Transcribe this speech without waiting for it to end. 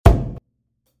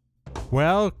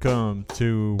Welcome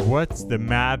to What's the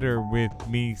Matter with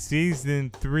Me, Season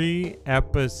 3,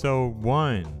 Episode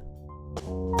 1.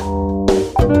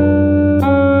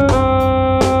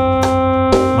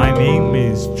 My name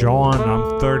is John.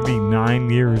 I'm 39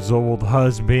 years old,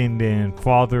 husband and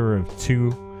father of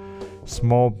two,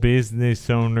 small business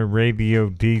owner, radio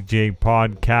DJ,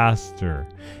 podcaster,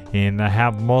 and I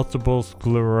have multiple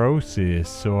sclerosis,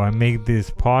 so I made this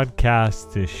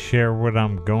podcast to share what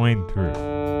I'm going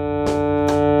through.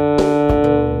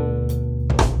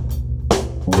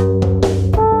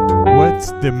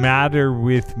 What's the Matter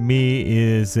with Me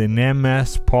is an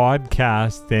MS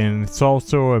podcast, and it's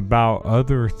also about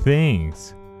other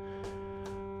things.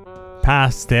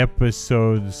 Past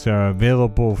episodes are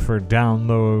available for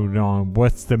download on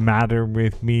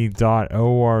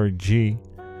what'sthematterwithme.org,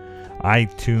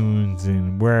 iTunes,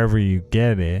 and wherever you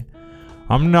get it.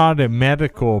 I'm not a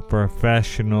medical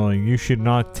professional, and you should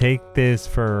not take this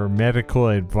for medical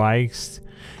advice.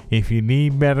 If you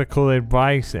need medical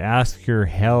advice, ask your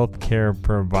healthcare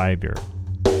provider.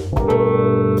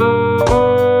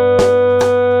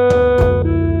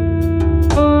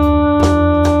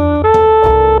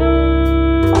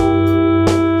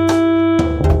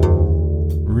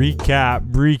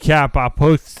 Recap. I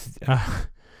post.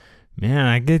 Man,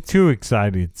 I get too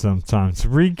excited sometimes.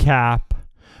 Recap.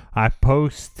 I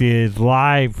posted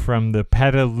live from the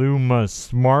Petaluma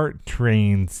Smart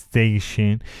Train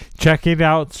station. Check it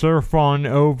out. Surf on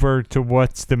over to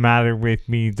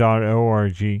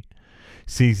what'sthematterwithme.org.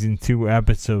 Season 2,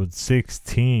 Episode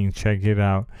 16. Check it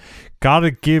out.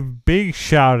 Gotta give big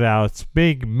shout outs.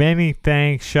 Many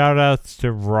thanks. Shout outs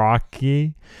to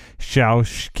Rocky,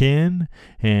 Shaushkin,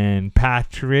 and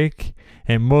Patrick.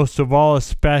 And most of all,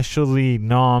 especially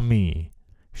Nami.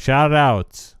 Shout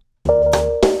outs.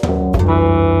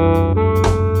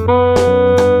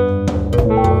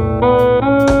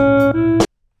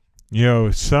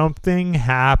 Yo, something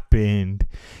happened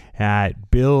at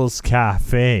Bill's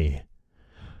Cafe.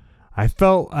 I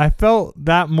felt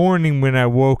that morning when I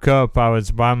woke up, I was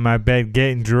by my bed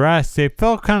getting dressed. It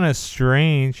felt kind of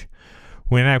strange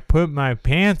when I put my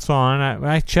pants on.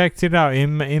 I checked it out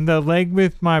in the leg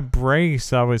with my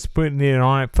brace. I was putting it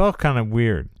on. It felt kind of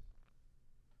weird.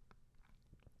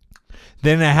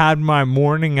 Then I had my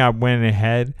morning. I went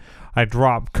ahead. I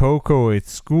dropped Coco at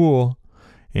school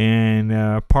and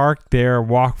parked there,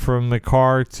 walked from the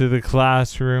car to the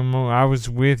classroom. I was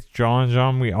with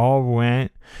John. We all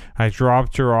went. I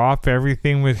dropped her off.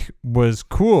 Everything was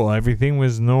cool. Everything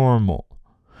was normal.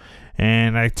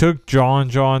 And I took John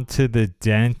to the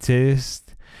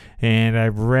dentist, and I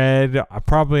read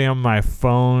probably on my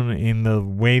phone in the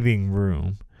waiting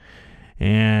room.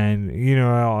 And,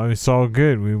 it's all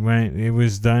good. It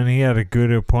was done. He had a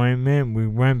good appointment. We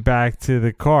went back to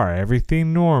the car.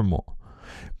 Everything normal.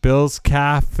 Bill's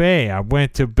Cafe. I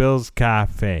went to Bill's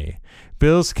Cafe.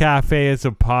 Bill's Cafe is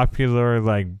a popular,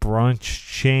 brunch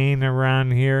chain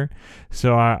around here.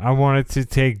 So I wanted to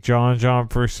take John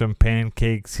for some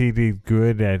pancakes. He did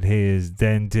good at his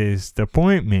dentist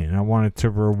appointment. I wanted to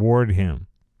reward him.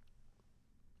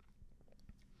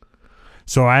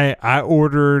 So I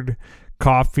ordered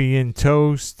coffee and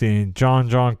toast, and John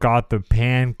got the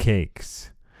pancakes.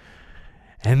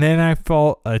 And then I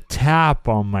felt a tap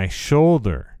on my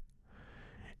shoulder,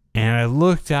 and I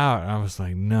looked out. I was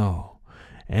like, no.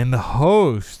 And the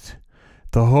host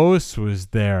was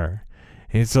there.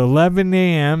 It's 11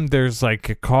 a.m. There's a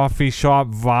coffee shop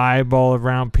vibe all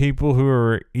around. People who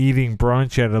are eating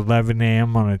brunch at 11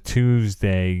 a.m. on a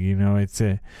Tuesday.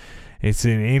 It's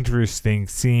an interesting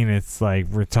scene. It's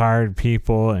retired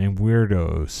people and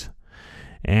weirdos.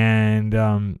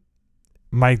 And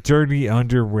my dirty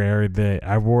underwear that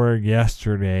I wore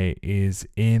yesterday is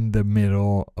in the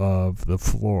middle of the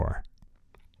floor.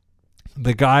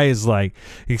 The guy is like,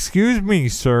 "Excuse me,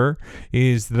 sir,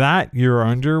 is that your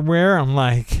underwear?" I'm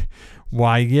like,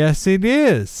 "Why, yes, it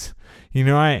is."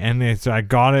 I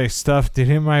got it, stuffed it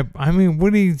in my,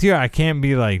 what do you do? I can't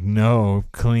be like, no,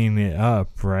 clean it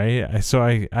up, right? So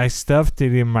I stuffed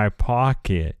it in my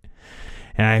pocket,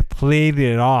 and I played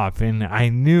it off, and I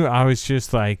knew, I was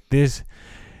just like, this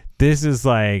is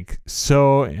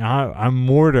so, I'm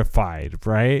mortified,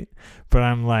 right? But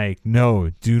I'm like, no,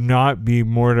 do not be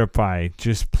mortified.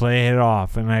 Just play it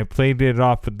off. And I played it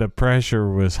off, but the pressure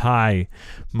was high.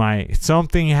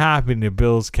 Something happened at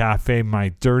Bill's Cafe.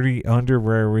 My dirty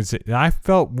underwear I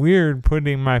felt weird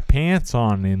putting my pants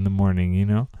on in the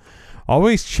morning,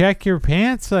 Always check your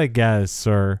pants, I guess,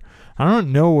 sir. I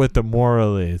don't know what the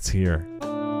moral is here.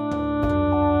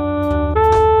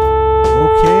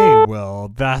 Okay,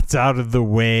 well, that's out of the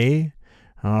way.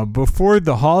 Before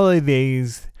the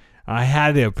holidays, I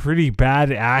had a pretty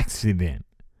bad accident.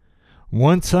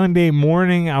 One Sunday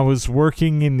morning, I was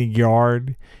working in the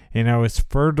yard and I was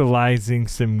fertilizing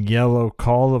some yellow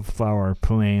cauliflower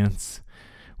plants.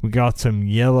 We got some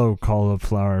yellow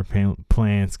cauliflower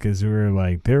plants because we were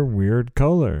like, they're weird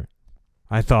color.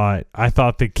 I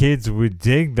thought the kids would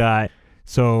dig that.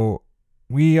 So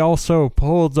we also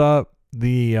pulled up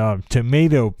the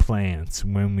tomato plants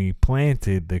when we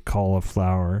planted the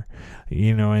cauliflower,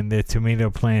 and the tomato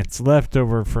plants left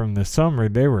over from the summer,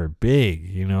 they were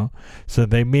big, so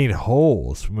they made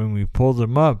holes when we pulled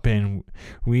them up, and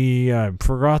we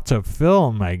forgot to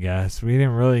fill them, I guess. We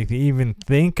didn't really even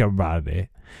think about it.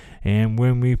 And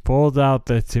when we pulled out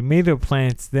the tomato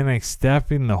plants, then I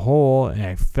stepped in the hole and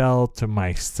I fell to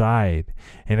my side,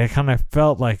 and I kind of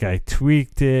felt like I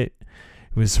tweaked it.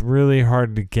 It was really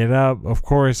hard to get up. Of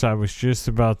course, I was just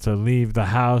about to leave the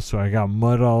house, so I got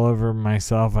mud all over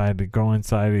myself. I had to go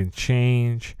inside and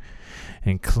change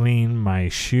and clean my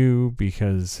shoe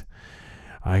because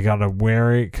I got to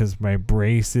wear it because my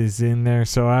brace is in there.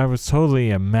 So I was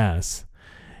totally a mess.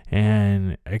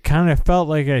 And I kind of felt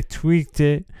like I tweaked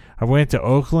it. I went to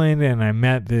Oakland and I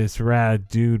met this rad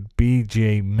dude,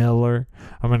 BJ Miller.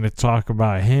 I'm going to talk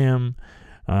about him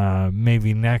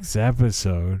maybe next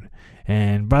episode.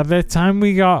 And by the time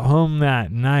we got home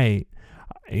that night,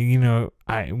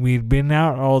 we'd been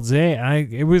out all day.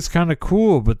 It was kind of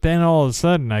cool, but then all of a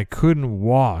sudden I couldn't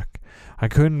walk. I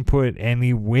couldn't put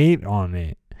any weight on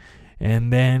it.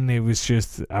 And then it was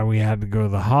just, we had to go to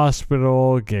the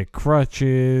hospital, get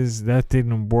crutches. That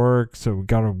didn't work, so we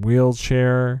got a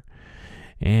wheelchair.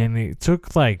 And it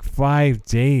took like 5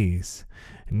 days.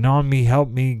 Nami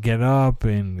helped me get up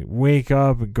and wake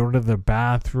up and go to the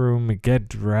bathroom and get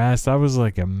dressed. I was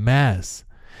like a mess.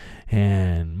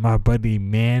 And my buddy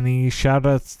Manny, shout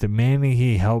outs to Manny,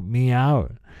 he helped me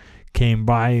out. Came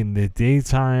by in the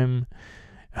daytime,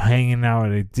 hanging out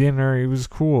at a dinner. It was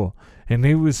cool. And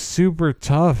it was super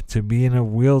tough to be in a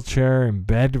wheelchair and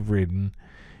bedridden.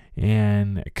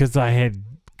 And because I had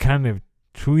kind of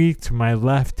tweaked my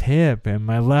left hip, and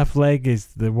my left leg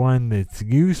is the one that's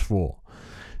useful.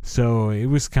 So it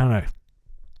was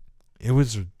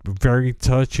very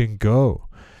touch and go.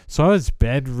 So I was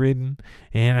bedridden,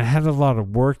 and I had a lot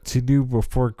of work to do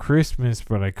before Christmas,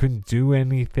 but I couldn't do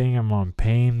anything. I'm on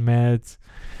pain meds,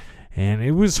 and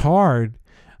it was hard.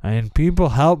 And people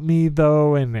helped me,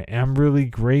 though, and I'm really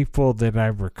grateful that I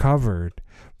recovered.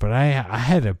 But I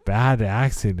had a bad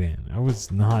accident. I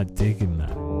was not digging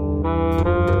that.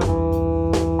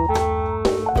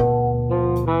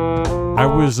 I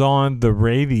was on the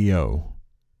radio.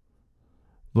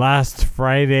 Last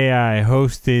Friday, I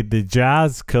hosted the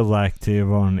Jazz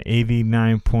Collective on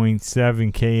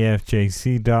 89.7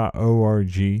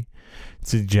 KFJC.org.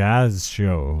 It's a jazz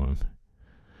show.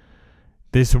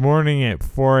 This morning at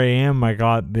 4 a.m., I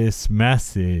got this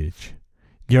message.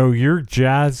 Yo, your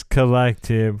Jazz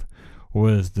Collective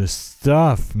was the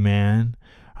stuff, man.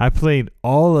 I played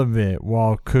all of it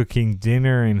while cooking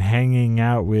dinner and hanging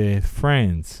out with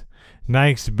friends.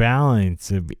 Nice balance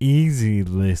of easy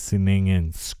listening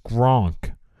and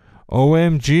skronk.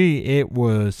 OMG, it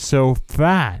was so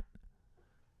fat.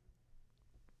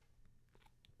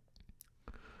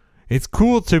 It's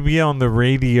cool to be on the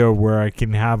radio where I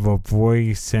can have a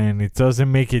voice and it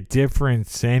doesn't make any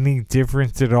difference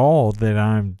at all that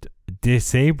I'm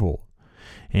disabled.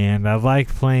 And I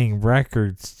like playing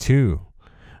records too.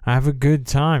 I have a good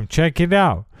time. Check it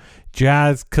out.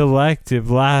 Jazz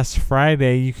Collective last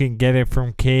Friday. You can get it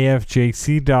from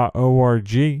kfjc.org.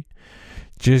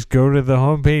 Just go to the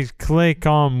homepage, click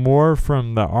on more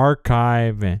from the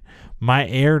archive, and my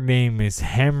air name is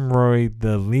Hemroid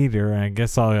the Leader. I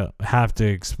guess I'll have to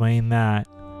explain that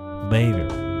later.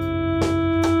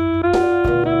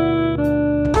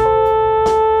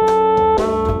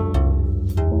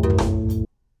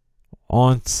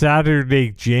 On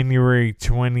Saturday, January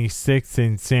 26th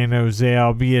in San Jose,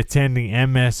 I'll be attending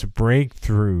MS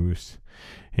Breakthroughs.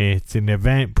 It's an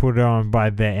event put on by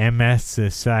the MS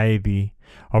Society.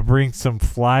 I'll bring some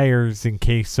flyers in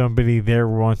case somebody there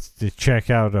wants to check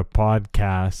out a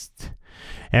podcast.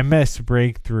 MS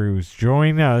Breakthroughs.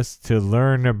 Join us to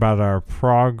learn about our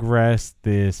progress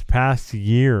this past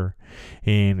year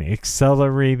in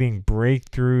accelerating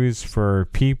breakthroughs for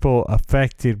people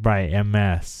affected by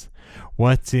MS.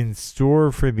 What's in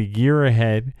store for the year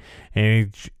ahead,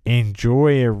 and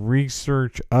enjoy a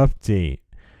research update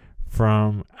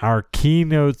from our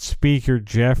keynote speaker,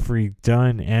 Jeffrey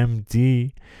Dunn,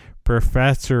 MD,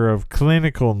 Professor of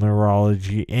Clinical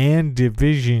Neurology and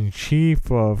Division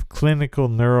Chief of Clinical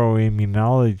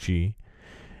Neuroimmunology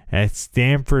at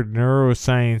Stanford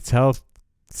Neuroscience Health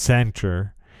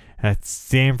Center at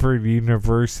Stanford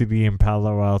University in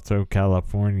Palo Alto,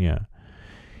 California.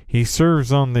 He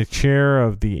serves on the chair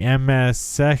of the MS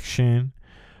section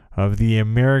of the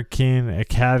American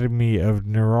Academy of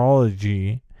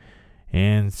Neurology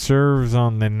and serves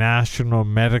on the National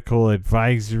Medical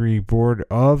Advisory Board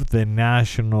of the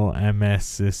National MS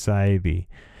Society.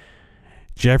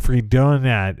 Jeffrey Dunn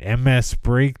at MS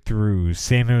Breakthrough,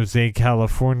 San Jose,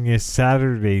 California,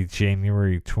 Saturday,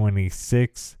 January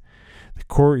 26th. The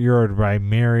Courtyard by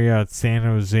Marriott, San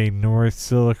Jose, North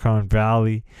Silicon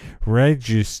Valley.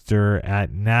 Register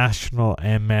at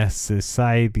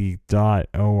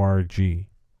nationalmssociety.org.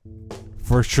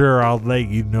 For sure, I'll let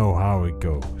you know how it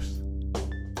goes.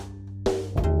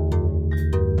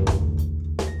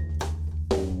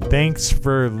 Thanks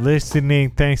for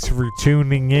listening. Thanks for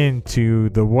tuning in to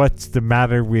the What's the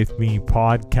Matter with Me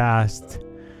podcast.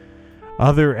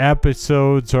 Other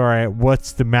episodes are at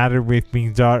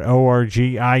whatsthematterwithme.org,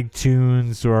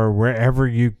 iTunes, or wherever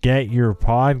you get your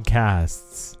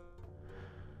podcasts.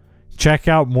 Check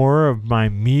out more of my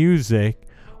music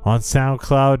on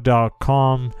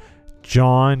soundcloud.com,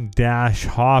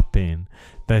 John-Hoppin.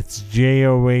 That's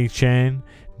JOHN-HOPPIN.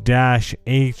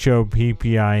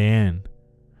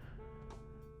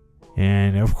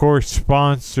 And of course,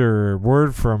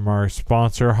 word from our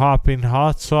sponsor, Hoppin'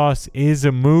 Hot Sauce is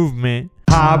a movement.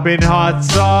 Hoppin' Hot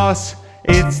Sauce,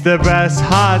 it's the best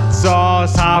hot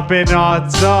sauce. Hoppin' Hot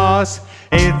Sauce,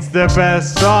 it's the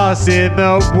best sauce in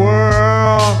the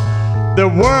world. The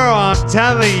world, I'm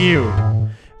telling you.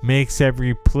 Makes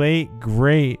every plate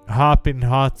great.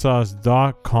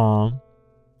 HoppinHotSauce.com.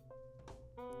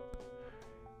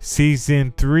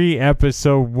 Season 3,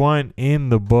 Episode 1 in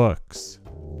the books.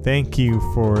 Thank you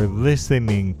for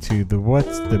listening to the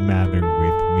What's the Matter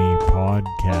with Me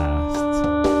podcast.